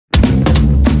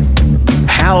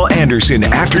Hal Anderson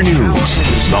Afternoons,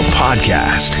 the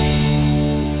podcast.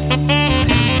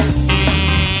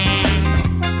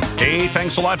 Hey,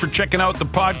 thanks a lot for checking out the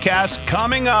podcast.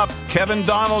 Coming up, Kevin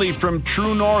Donnelly from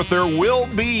True North. There will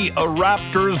be a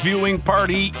Raptors viewing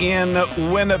party in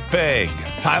Winnipeg.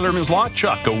 Tyler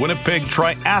Mislawchuk, a Winnipeg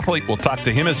triathlete. We'll talk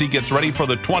to him as he gets ready for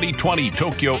the 2020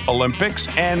 Tokyo Olympics.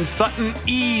 And Sutton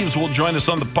Eves will join us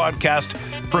on the podcast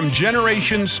from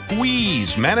Generation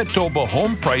Squeeze. Manitoba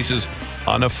home prices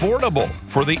unaffordable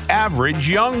for the average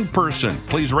young person.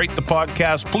 Please rate the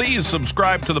podcast. Please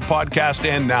subscribe to the podcast.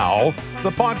 And now,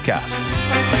 the podcast.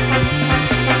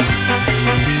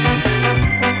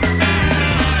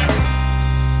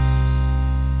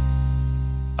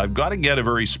 I've got to get a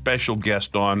very special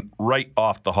guest on right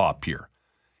off the hop here.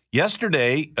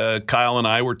 Yesterday, Kyle and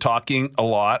I were talking a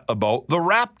lot about the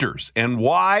Raptors and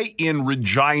why in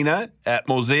Regina at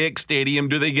Mosaic Stadium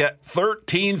do they get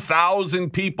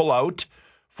 13,000 people out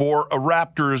for a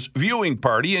Raptors viewing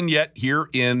party, and yet here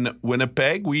in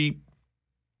Winnipeg, we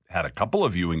had a couple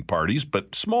of viewing parties,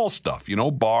 but small stuff, you know,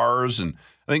 bars, and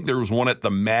I think there was one at the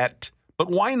Met, but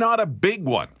why not a big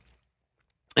one?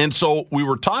 And so we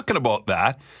were talking about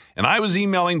that, and I was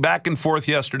emailing back and forth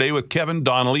yesterday with Kevin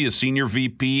Donnelly, a senior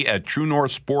VP at True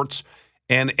North Sports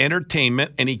and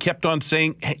Entertainment, and he kept on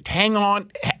saying, hey, hang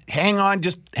on,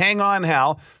 just hang on,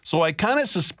 Hal. So I kind of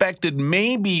suspected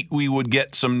maybe we would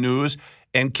get some news,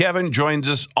 and Kevin joins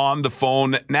us on the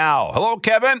phone now. Hello,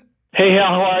 Kevin. Hey, Hal,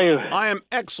 how are you? I am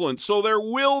excellent. So there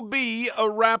will be a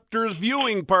Raptors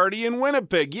viewing party in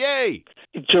Winnipeg. Yay!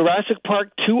 Jurassic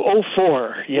Park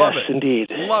 204. Yes, Love it. Indeed.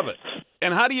 Love it.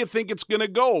 And how do you think it's going to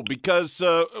go? Because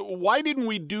why didn't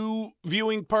we do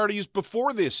viewing parties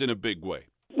before this in a big way?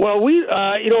 Well, we,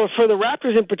 for the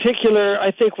Raptors in particular,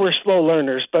 I think we're slow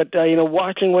learners. But,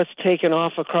 watching what's taken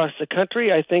off across the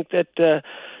country, I think that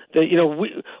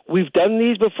we've done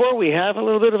these before. We have a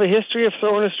little bit of a history of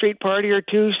throwing a street party or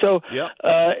two. So yep.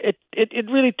 It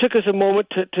really took us a moment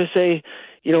to say,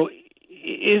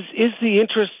 is the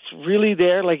interest really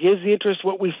there? Like, is the interest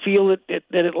what we feel that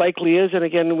it likely is? And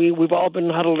again, we've all been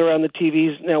huddled around the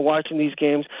TVs now watching these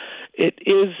games. It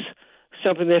is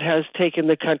something that has taken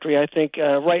the country, I think,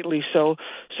 rightly so.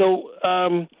 So,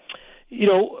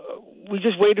 we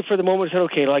just waited for the moment and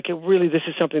said, okay, really, this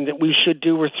is something that we should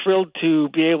do. We're thrilled to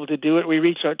be able to do it. We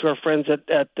reached out to our friends at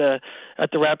the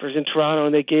Raptors in Toronto,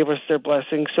 and they gave us their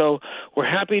blessing. So we're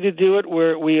happy to do it.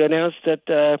 We announced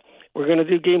that we're going to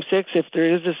do Game 6. If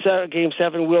there is a Game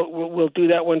 7, we'll do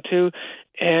that one too.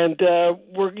 And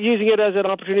we're using it as an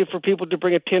opportunity for people to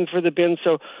bring a tin for the bin.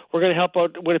 So we're going to help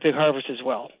out Winnipeg Harvest as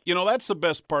well. You know, that's the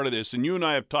best part of this, and you and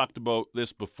I have talked about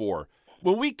this before.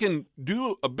 When we can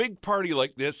do a big party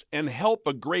like this and help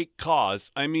a great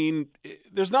cause, I mean,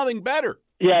 there's nothing better.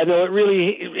 Yeah, no, it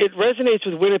resonates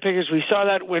with Winnipeggers. We saw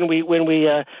that when we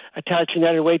attached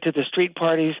United Way to the street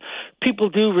parties.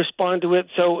 People do respond to it.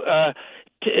 So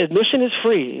admission is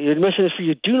free. Admission is free.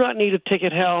 You do not need a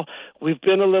ticket, Hal. We've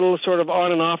been a little sort of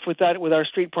on and off with that with our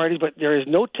street parties, but there is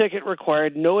no ticket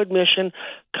required, no admission.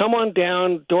 Come on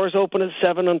down. Doors open at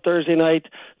 7 on Thursday night.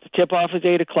 The tip-off is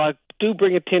 8 o'clock. Do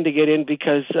bring a tin to get in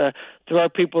because there are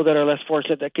people that are less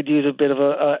fortunate that could use a bit of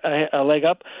a leg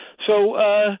up. So,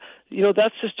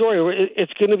 that's the story.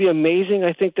 It's going to be amazing.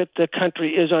 I think that the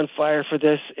country is on fire for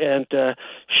this and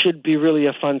should be really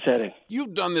a fun setting.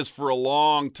 You've done this for a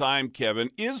long time,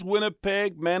 Kevin. Is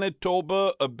Winnipeg,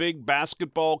 Manitoba a big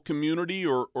basketball community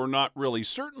or not really?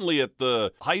 Certainly at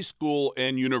the high school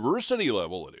and university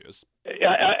level it is.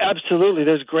 Absolutely.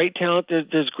 There's great talent.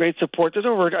 There's great support. There's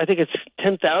over, I think it's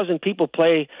 10,000 people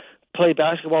play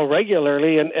basketball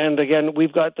regularly. And again,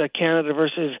 we've got the Canada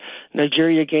versus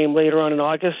Nigeria game later on in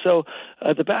August. So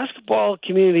the basketball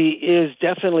community is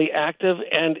definitely active,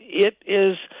 and it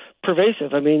is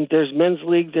pervasive. I mean, there's men's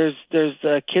league. There's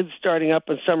kids starting up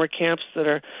in summer camps that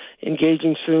are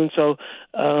engaging soon. So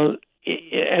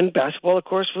and basketball, of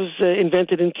course, was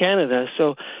invented in Canada.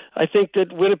 So I think that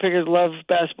Winnipeggers love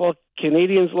basketball,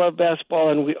 Canadians love basketball,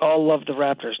 and we all love the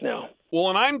Raptors now. Well,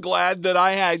 and I'm glad that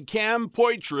I had Cam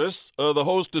Poitras, the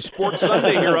host of Sports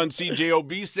Sunday here on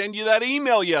CJOB, send you that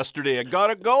email yesterday. I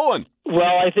got it going.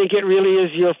 Well, I think it really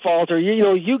is your fault, or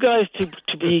you guys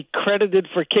to be credited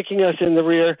for kicking us in the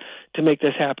rear to make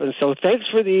this happen. So thanks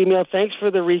for the email, thanks for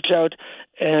the reach out,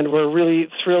 and we're really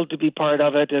thrilled to be part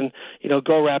of it. And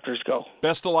go Raptors, go!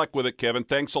 Best of luck with it, Kevin.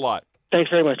 Thanks a lot. Thanks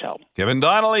very much, Hal. Kevin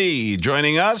Donnelly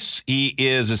joining us. He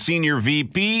is a senior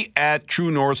VP at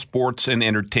True North Sports and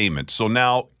Entertainment. So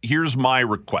now here's my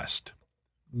request: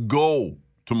 go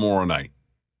tomorrow night.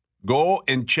 Go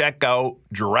and check out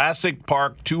Jurassic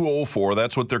Park 204.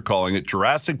 That's what they're calling it.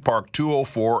 Jurassic Park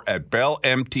 204 at Bell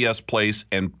MTS Place.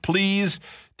 And please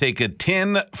take a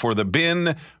tin for the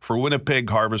bin for Winnipeg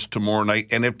Harvest tomorrow night.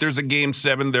 And if there's a Game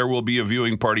 7, there will be a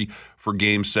viewing party for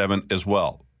Game 7 as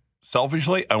well.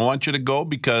 Selfishly, I want you to go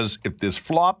because if this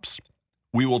flops,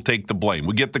 we will take the blame.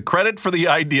 We get the credit for the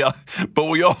idea, but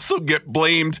we also get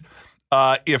blamed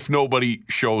if nobody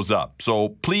shows up.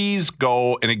 So please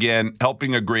go. And again,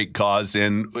 helping a great cause.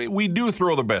 And we do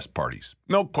throw the best parties.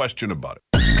 No question about it.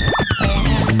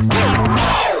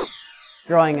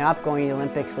 Growing up, going to the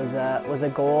Olympics was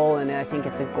a goal, and I think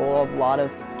it's a goal of a lot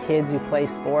of kids who play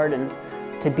sport. And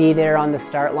to be there on the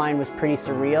start line was pretty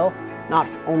surreal. Not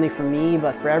only for me,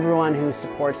 but for everyone who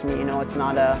supports me. You know, it's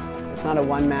not a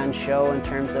one-man show in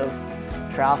terms of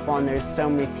triathlon. There's so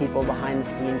many people behind the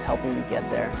scenes helping you get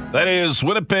there. That is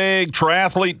Winnipeg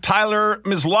triathlete Tyler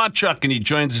Mislawchuk, and he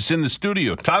joins us in the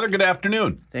studio. Tyler, good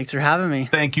afternoon. Thanks for having me.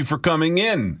 Thank you for coming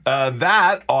in.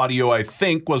 That audio, I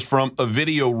think, was from a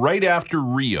video right after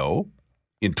Rio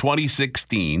in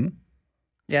 2016.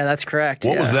 Yeah, that's correct.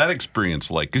 What was that experience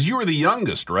like? Because you were the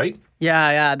youngest, right?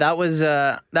 Yeah, that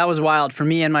was wild for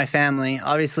me and my family.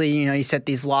 Obviously, you know, you set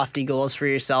these lofty goals for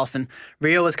yourself, and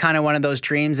Rio was kind of one of those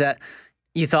dreams that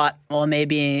you thought, well,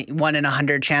 maybe 1 in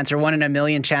 100 chance or 1 in a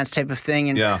million chance type of thing.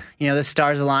 And, you know, the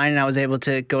stars aligned and I was able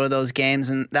to go to those games,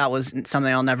 and that was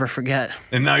something I'll never forget.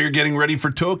 And now you're getting ready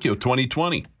for Tokyo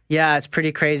 2020. Yeah, it's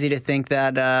pretty crazy to think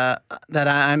that that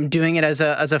I'm doing it as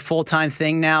a full-time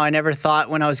thing now. I never thought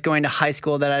when I was going to high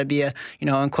school that I'd be a, you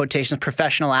know, in quotations,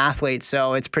 professional athlete.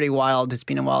 So it's pretty wild. It's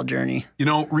been a wild journey. You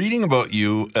know, reading about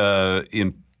you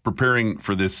in preparing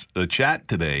for this chat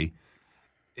today,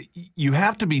 you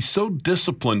have to be so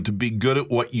disciplined to be good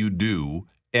at what you do,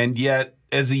 and yet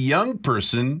as a young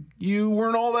person, you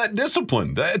weren't all that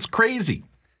disciplined. It's crazy.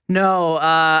 No,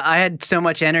 I had so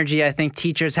much energy. I think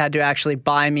teachers had to actually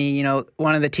buy me. You know,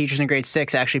 one of the teachers in grade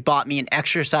 6 actually bought me an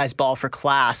exercise ball for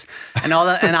class, and all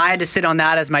that, and I had to sit on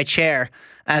that as my chair,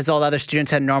 as all the other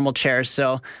students had normal chairs.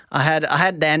 So I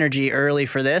had the energy early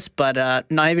for this, but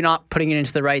maybe not putting it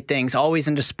into the right things. Always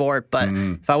into sport, but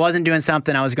if I wasn't doing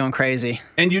something, I was going crazy.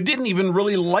 And you didn't even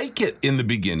really like it in the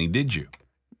beginning, did you?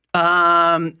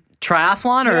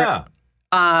 Triathlon, or yeah.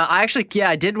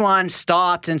 I did one,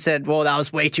 stopped and said, whoa, that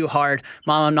was way too hard.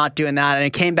 Mom, I'm not doing that. And I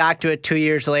came back to it 2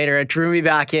 years later. It drew me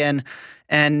back in,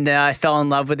 and I fell in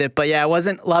love with it. But yeah, it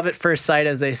wasn't love at first sight,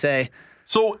 as they say.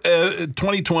 So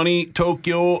 2020,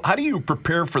 Tokyo, how do you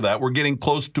prepare for that? We're getting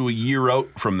close to a year out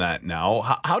from that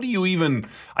now. How do you even,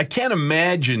 I can't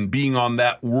imagine being on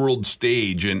that world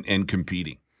stage and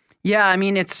competing. Yeah, I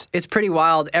mean, it's pretty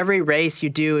wild. Every race you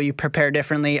do, you prepare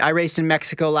differently. I raced in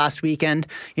Mexico last weekend.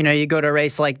 You know, you go to a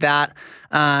race like that,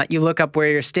 you look up where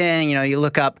you're staying, you know, you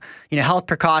look up, you know, health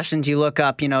precautions, you look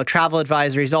up, you know, travel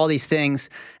advisories, all these things.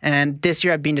 And this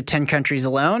year I've been to 10 countries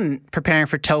alone, and preparing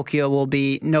for Tokyo will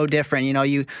be no different. You know,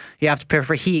 you have to prepare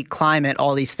for heat, climate,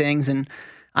 all these things. And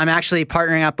I'm actually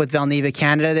partnering up with Valneva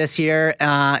Canada this year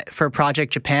for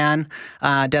Project Japan,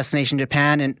 Destination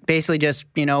Japan, and basically just,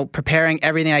 you know, preparing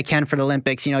everything I can for the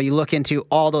Olympics. You know, you look into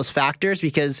all those factors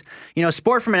because, you know,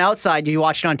 sport from an outside, you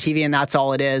watch it on TV and that's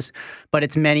all it is. But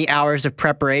it's many hours of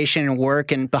preparation and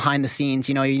work and behind the scenes.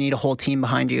 You know, you need a whole team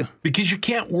behind you. Because you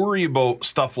can't worry about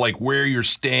stuff like where you're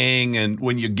staying and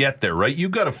when you get there, right?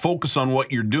 You've got to focus on what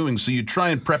you're doing. So you try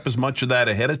and prep as much of that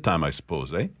ahead of time, I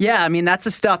suppose, eh? Yeah, I mean, that's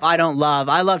the stuff I don't love.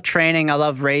 I love training. I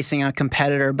love racing. I'm a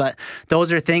competitor. But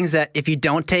those are things that if you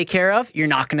don't take care of, you're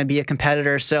not going to be a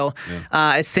competitor. So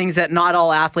it's things that not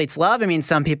all athletes love. I mean,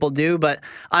 some people do, but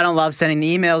I don't love sending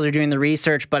the emails or doing the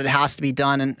research, but it has to be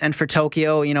done. And for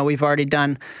Tokyo, you know, we've already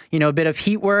done, you know, a bit of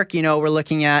heat work. You know, we're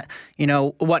looking at, you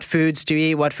know, what foods to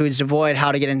eat, what foods to avoid,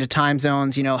 how to get into time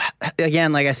zones. You know,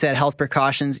 again, like I said, health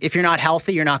precautions. If you're not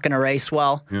healthy, you're not going to race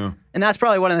well. Yeah. And that's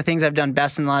probably one of the things I've done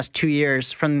best in the last 2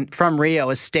 years from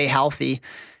Rio is stay healthy.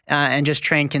 And just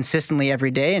train consistently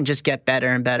every day and just get better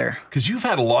and better. Because you've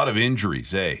had a lot of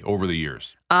injuries, over the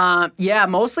years. Yeah,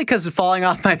 mostly because of falling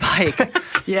off my bike.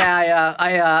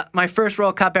 I my first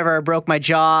World Cup ever, I broke my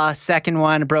jaw. Second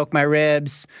one, broke my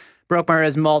ribs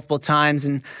multiple times.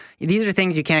 And these are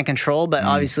things you can't control, but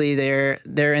obviously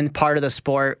they're in part of the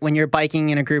sport. When you're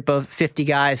biking in a group of 50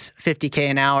 guys, 50K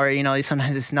an hour, you know,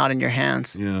 sometimes it's not in your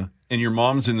hands. Yeah. And your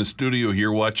mom's in the studio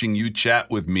here watching you chat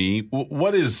with me.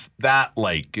 What is that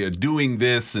like, doing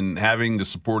this and having the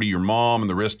support of your mom and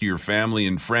the rest of your family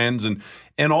and friends and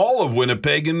all of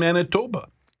Winnipeg and Manitoba?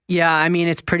 Yeah, I mean,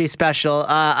 it's pretty special.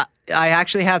 I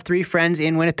actually have 3 friends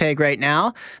in Winnipeg right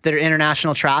now that are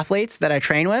international triathletes that I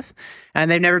train with, and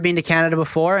they've never been to Canada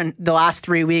before. And the last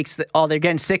 3 weeks, they're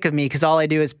getting sick of me because all I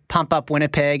do is pump up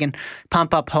Winnipeg and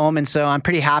pump up home. And so I'm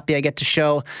pretty happy I get to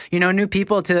show, new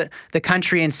people to the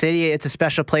country and city. It's a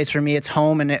special place for me. It's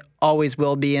home, and it always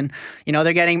will be. And,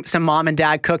 they're getting some mom and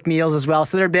dad cooked meals as well.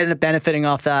 So they're benefiting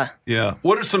off that. Yeah.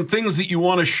 What are some things that you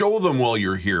want to show them while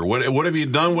you're here? What have you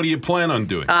done? What do you plan on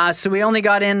doing? So we only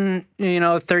got in,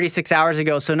 36 hours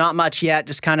ago. So not much yet,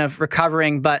 just kind of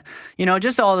recovering. But,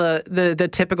 just all the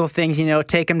typical things,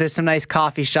 take them to some nice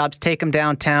coffee shops, take them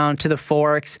downtown to the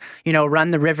Forks,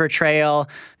 run the river trail,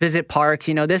 visit parks.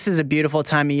 This is a beautiful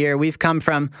time of year. We've come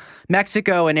from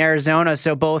Mexico and Arizona,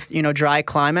 so both, dry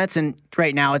climates. And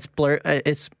right now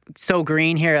it's so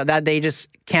green here that they just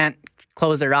can't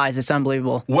close their eyes. It's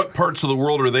unbelievable. What parts of the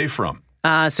world are they from?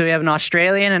 So we have an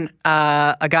Australian and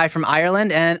a guy from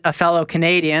Ireland and a fellow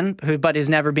Canadian but has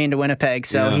never been to Winnipeg.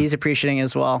 So he's appreciating it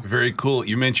as well. Very cool.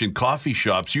 You mentioned coffee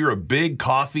shops. You're a big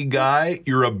coffee guy.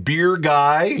 You're a beer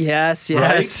guy. Yes.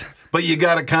 Right? But you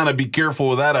got to kind of be careful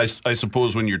with that, I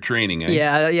suppose, when you're training.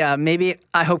 Eh? Yeah. Maybe,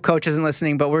 I hope Coach isn't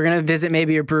listening, but we're going to visit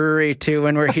maybe a brewery too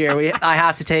when we're here. I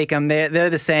have to take them. They're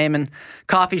the same. And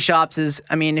coffee shops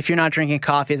if you're not drinking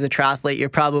coffee as a triathlete, you're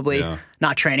probably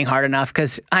not training hard enough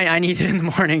because I need it in the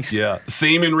mornings. Yeah,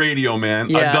 same in radio, man.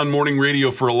 Yeah. I've done morning radio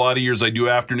for a lot of years. I do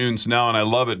afternoons now, and I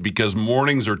love it because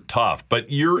mornings are tough. But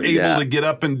you're able to get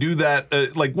up and do that.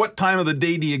 What time of the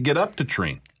day do you get up to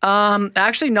train?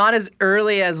 Actually not as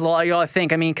early as y'all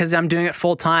think. Because I'm doing it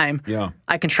full time. Yeah.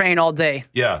 I can train all day.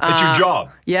 Yeah, it's your job.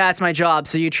 Yeah, it's my job.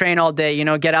 So you train all day,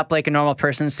 get up like a normal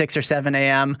person, 6 or 7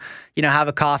 a.m., have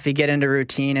a coffee, get into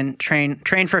routine and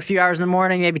train for a few hours in the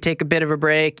morning, maybe take a bit of a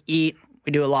break, eat.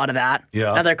 We do a lot of that.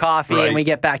 Yeah. Another coffee and we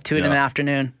get back to it in the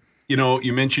afternoon.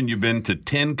 You mentioned you've been to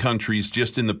 10 countries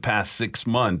just in the past 6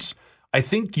 months. I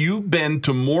think you've been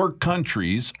to more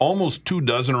countries, almost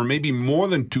 24, or maybe more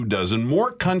than 24,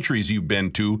 more countries you've been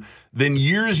to than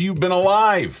years you've been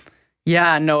alive.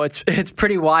 Yeah, no, it's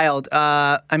pretty wild.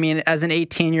 As an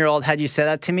 18-year-old, had you said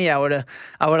that to me, I would have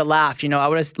laughed. I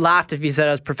would have laughed if you said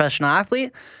I was a professional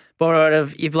athlete,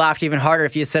 but you've laughed even harder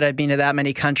if you said I've been to that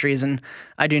many countries, and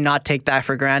I do not take that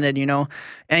for granted.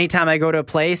 Anytime I go to a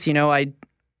place,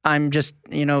 I'm just,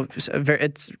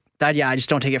 I just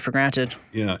don't take it for granted.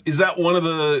 Yeah. Is that one of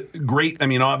the great,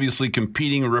 obviously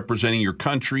competing and representing your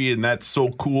country, and that's so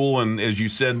cool. And as you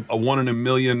said, a 1 in a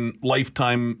million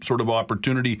lifetime sort of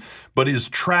opportunity. But is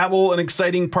travel an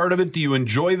exciting part of it? Do you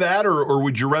enjoy that? Or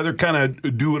would you rather kind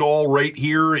of do it all right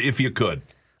here if you could?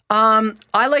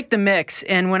 I like the mix.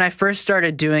 And when I first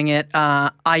started doing it,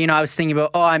 I was thinking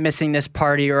about, I'm missing this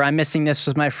party or I'm missing this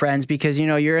with my friends because,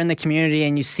 you're in the community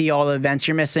and you see all the events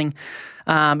you're missing.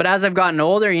 But as I've gotten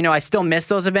older, I still miss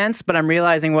those events, but I'm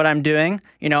realizing what I'm doing.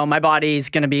 My body's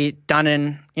going to be done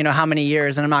in, how many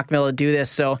years, and I'm not going to be able to do this.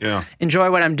 So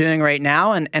enjoy what I'm doing right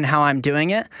now and how I'm doing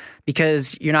it,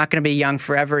 because you're not going to be young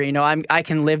forever. I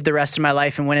can live the rest of my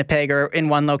life in Winnipeg or in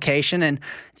one location and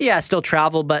still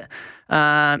travel, but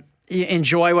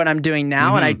enjoy what I'm doing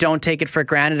now, and I don't take it for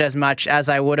granted as much as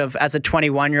I would have as a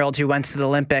 21-year-old who went to the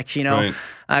Olympics,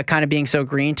 kind of being so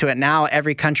green to it. Now,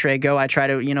 every country I go, I try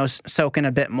to, soak in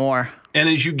a bit more. And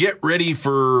as you get ready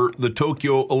for the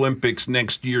Tokyo Olympics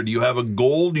next year, do you have a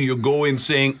goal? Do you go in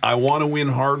saying, I want to win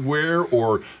hardware,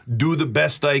 or do the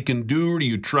best I can do? Do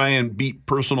you try and beat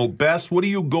personal best? What do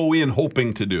you go in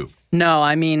hoping to do? No,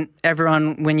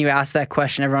 everyone, when you ask that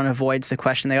question, everyone avoids the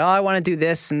question. They go, I want to do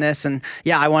this and this. And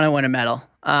I want to win a medal.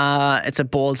 It's a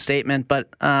bold statement, but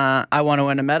I want to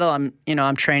win a medal.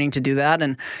 I'm training to do that.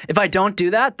 And if I don't do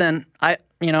that, then I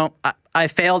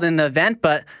failed in the event,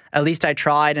 but at least I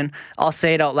tried, and I'll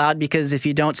say it out loud, because if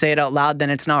you don't say it out loud, then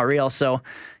it's not real. So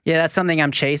that's something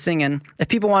I'm chasing. And if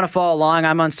people want to follow along,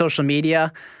 I'm on social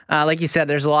media. Like you said,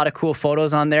 there's a lot of cool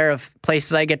photos on there of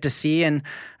places I get to see. And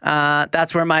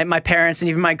that's where my parents and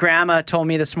even my grandma told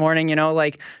me this morning,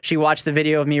 she watched the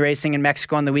video of me racing in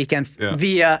Mexico on the weekend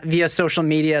via social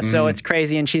media. So it's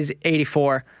crazy. And she's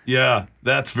 84. Yeah,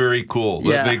 that's very cool.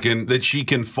 That she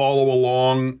can follow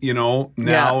along,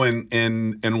 now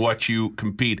and watch you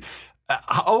compete.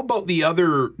 How about the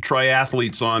other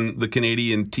triathletes on the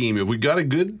Canadian team? Have we got a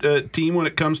good team when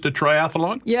it comes to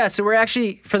triathlon? Yeah, so we're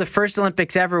actually, for the first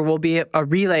Olympics ever, will be a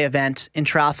relay event in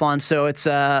triathlon. So it's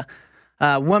a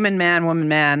woman,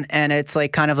 man, and it's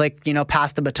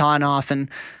pass the baton off. And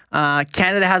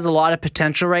Canada has a lot of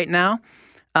potential right now.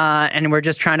 and we're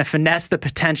just trying to finesse the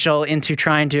potential into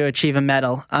trying to achieve a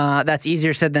medal. That's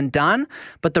easier said than done,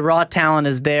 but the raw talent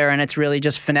is there, and it's really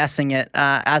just finessing it.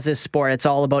 As a sport, it's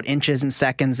all about inches and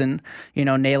seconds, and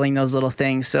nailing those little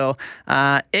things. So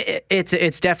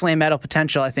it's definitely a medal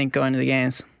potential, I think, going to the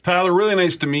games. Tyler, really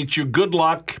nice to meet you. Good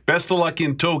luck. Best of luck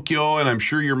in Tokyo, and I'm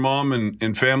sure your mom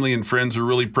and family and friends are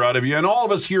really proud of you. And all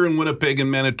of us here in Winnipeg and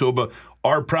Manitoba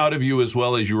are proud of you as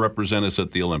well as you represent us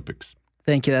at the Olympics.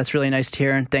 Thank you. That's really nice to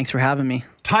hear, and thanks for having me.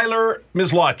 Tyler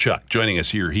Mislawchuk joining us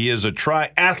here. He is a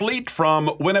triathlete from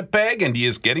Winnipeg, and he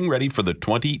is getting ready for the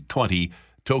 2020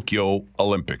 Tokyo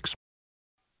Olympics.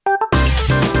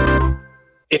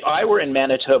 If I were in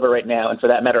Manitoba right now, and for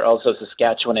that matter also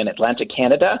Saskatchewan and Atlantic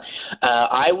Canada,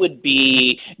 I would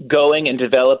be going and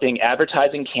developing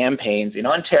advertising campaigns in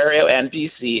Ontario and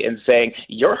BC and saying,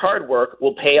 your hard work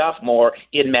will pay off more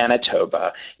in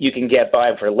Manitoba. You can get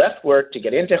by for less work to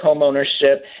get into home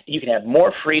ownership. You can have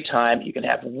more free time. You can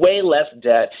have way less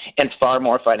debt and far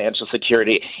more financial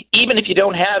security, even if you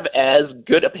don't have as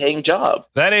good a paying job.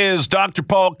 That is Dr.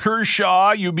 Paul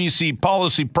Kershaw, UBC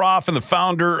policy prof and the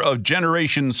founder of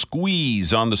Generation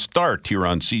Squeeze on the Start here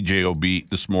on CJOB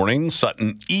this morning.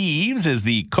 Sutton Eves is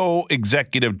the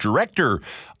co-executive director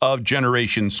of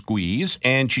Generation Squeeze,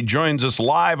 and she joins us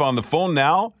live on the phone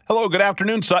now. Hello, good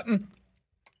afternoon, Sutton.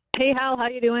 Hey, Hal, how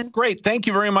you doing? Great. Thank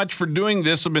you very much for doing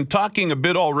this. I've been talking a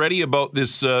bit already about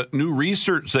this new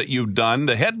research that you've done.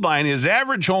 The headline is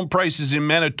average home prices in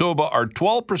Manitoba are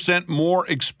 12% more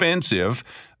expensive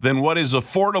than what is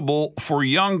affordable for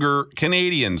younger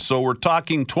Canadians. So we're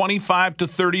talking 25 to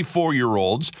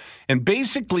 34-year-olds. And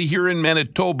basically here in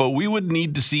Manitoba, we would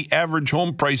need to see average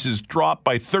home prices drop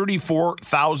by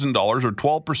 $34,000 or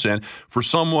 12% for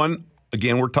someone,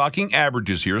 again, we're talking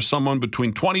averages here, someone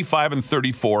between 25 and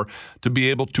 34 to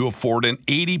be able to afford an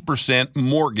 80%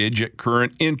 mortgage at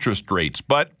current interest rates.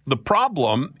 But the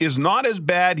problem is not as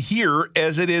bad here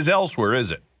as it is elsewhere,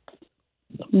 is it?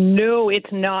 No, it's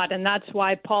not. And that's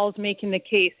why Paul's making the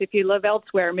case. If you live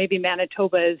elsewhere, maybe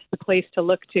Manitoba is the place to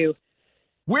look to.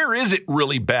 Where is it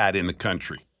really bad in the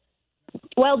country?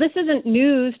 Well, this isn't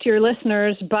news to your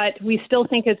listeners, but we still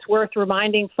think it's worth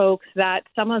reminding folks that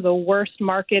some of the worst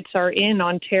markets are in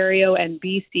Ontario and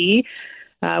BC,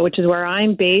 which is where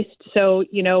I'm based. So,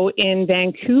 in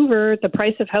Vancouver, the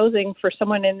price of housing for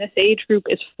someone in this age group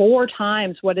is 4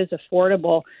 times what is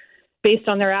affordable based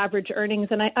on their average earnings.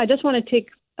 And I just want to take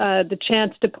the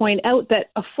chance to point out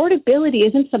that affordability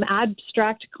isn't some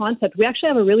abstract concept. We actually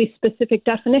have a really specific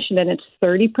definition, and it's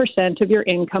 30% of your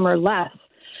income or less.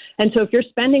 And so if you're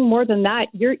spending more than that,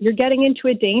 you're getting into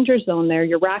a danger zone there.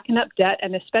 You're racking up debt,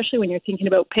 and especially when you're thinking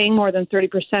about paying more than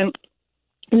 30%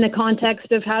 in the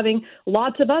context of having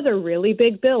lots of other really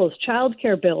big bills,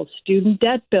 childcare bills, student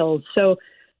debt bills. So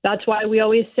that's why we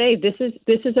always say this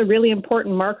is a really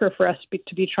important marker for us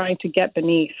to be trying to get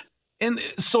beneath. And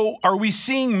so are we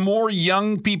seeing more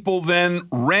young people then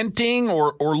renting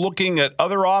or looking at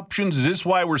other options? Is this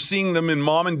why we're seeing them in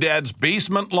mom and dad's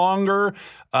basement longer?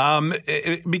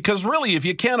 Because really, if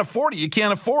you can't afford it, you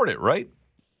can't afford it, right?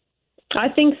 I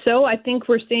think so. I think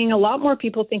we're seeing a lot more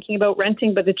people thinking about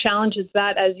renting, but the challenge is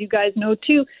that, as you guys know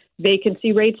too,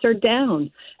 vacancy rates are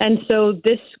down. And so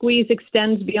this squeeze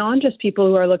extends beyond just people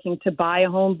who are looking to buy a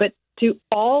home, but to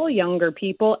all younger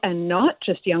people, and not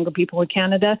just younger people in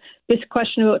Canada. This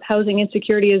question about housing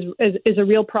insecurity is a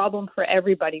real problem for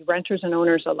everybody, renters and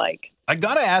owners alike. I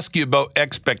got to ask you about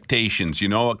expectations.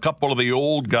 A couple of the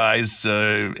old guys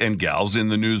and gals in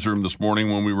the newsroom this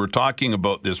morning when we were talking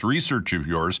about this research of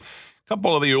yours, a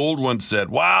couple of the old ones said,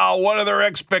 wow, what are their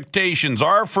expectations?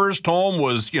 Our first home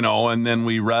was, and then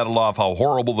we rattled off how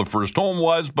horrible the first home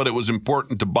was, but it was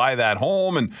important to buy that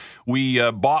home, and we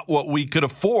bought what we could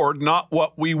afford, not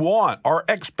what we want. Are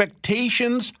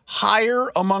expectations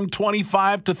higher among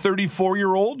 25 to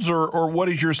 34-year-olds, or what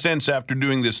is your sense after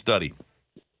doing this study?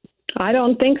 I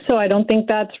don't think so. I don't think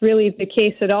that's really the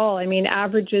case at all. I mean,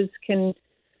 averages can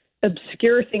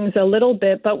obscure things a little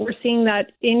bit, but we're seeing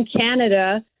that in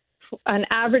Canada, an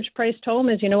average priced home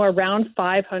is, around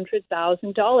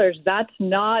 $500,000. That's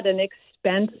not an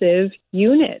expensive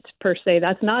unit per se.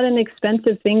 That's not an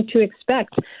expensive thing to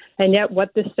expect. And yet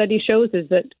what this study shows is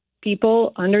that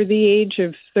people under the age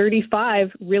of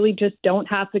 35 really just don't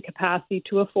have the capacity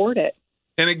to afford it.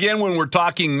 And again, when we're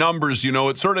talking numbers,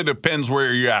 it sort of depends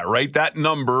where you're at, right? That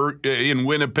number in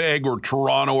Winnipeg or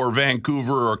Toronto or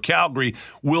Vancouver or Calgary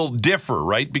will differ,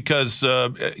 right? Because,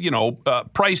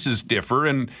 prices differ.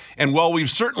 And while we've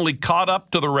certainly caught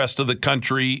up to the rest of the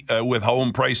country with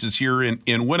home prices here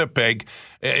in Winnipeg,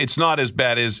 it's not as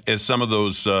bad as some of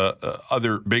those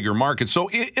other bigger markets. So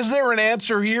is there an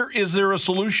answer here? Is there a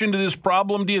solution to this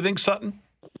problem, do you think, Sutton?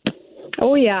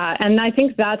 Oh, yeah. And I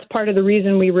think that's part of the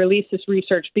reason we released this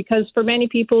research, because for many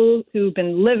people who've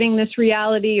been living this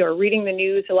reality or reading the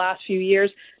news the last few years,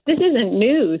 this isn't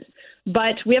news.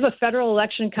 But we have a federal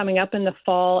election coming up in the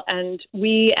fall, and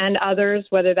we and others,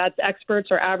 whether that's experts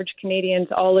or average Canadians,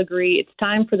 all agree it's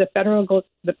time for the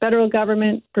federal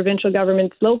government, provincial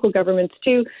governments, local governments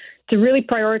too, to really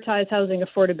prioritize housing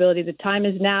affordability. The time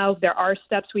is now. There are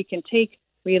steps we can take.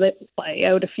 We lay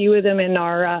out a few of them in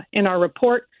our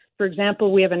report. For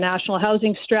example, we have a national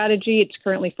housing strategy. It's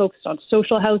currently focused on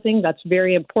social housing. That's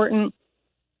very important.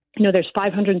 There's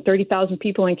 530,000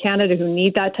 people in Canada who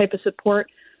need that type of support,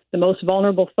 the most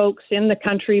vulnerable folks in the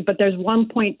country. But there's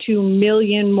 1.2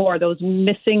 million more, those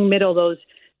missing middle, those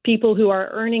people who are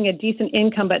earning a decent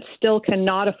income but still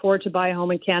cannot afford to buy a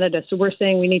home in Canada. So we're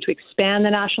saying we need to expand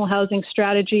the national housing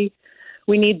strategy.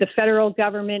 We need the federal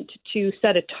government to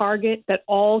set a target that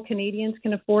all Canadians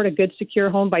can afford a good,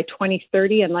 secure home by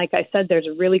 2030. And like I said, there's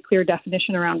a really clear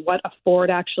definition around what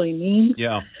afford actually means.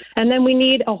 Yeah. And then we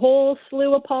need a whole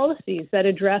slew of policies that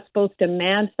address both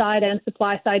demand side and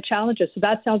supply side challenges. So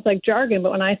that sounds like jargon,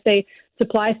 but when I say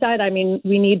supply side, I mean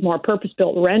we need more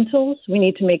purpose-built rentals. We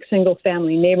need to make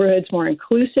single-family neighborhoods more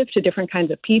inclusive to different kinds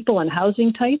of people and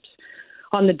housing types.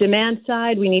 On the demand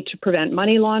side, we need to prevent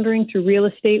money laundering through real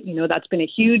estate. That's been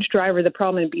a huge driver of the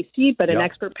problem in BC, but an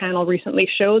expert panel recently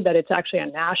showed that it's actually a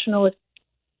national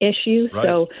issue. Right.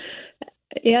 So,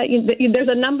 there's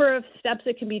a number of steps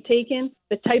that can be taken.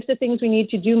 The types of things we need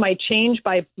to do might change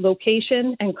by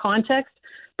location and context,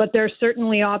 but there are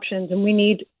certainly options,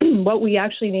 and what we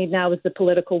actually need now is the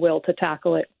political will to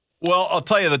tackle it. Well, I'll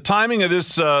tell you, the timing of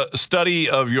this study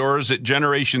of yours at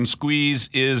Generation Squeeze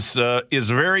is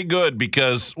very good,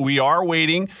 because we are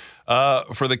waiting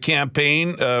for the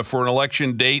campaign for an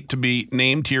election date to be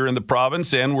named here in the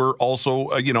province, and we're also,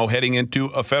 heading into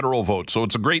a federal vote. So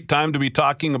it's a great time to be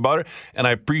talking about it, and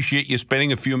I appreciate you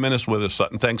spending a few minutes with us,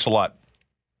 Sutton. Thanks a lot.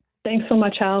 Thanks so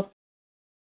much, Hal.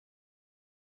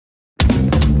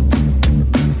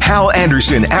 Hal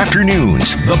Anderson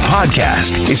Afternoons, the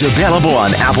podcast, is available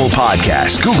on Apple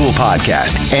Podcasts, Google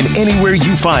Podcasts, and anywhere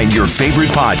you find your favorite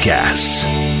podcasts.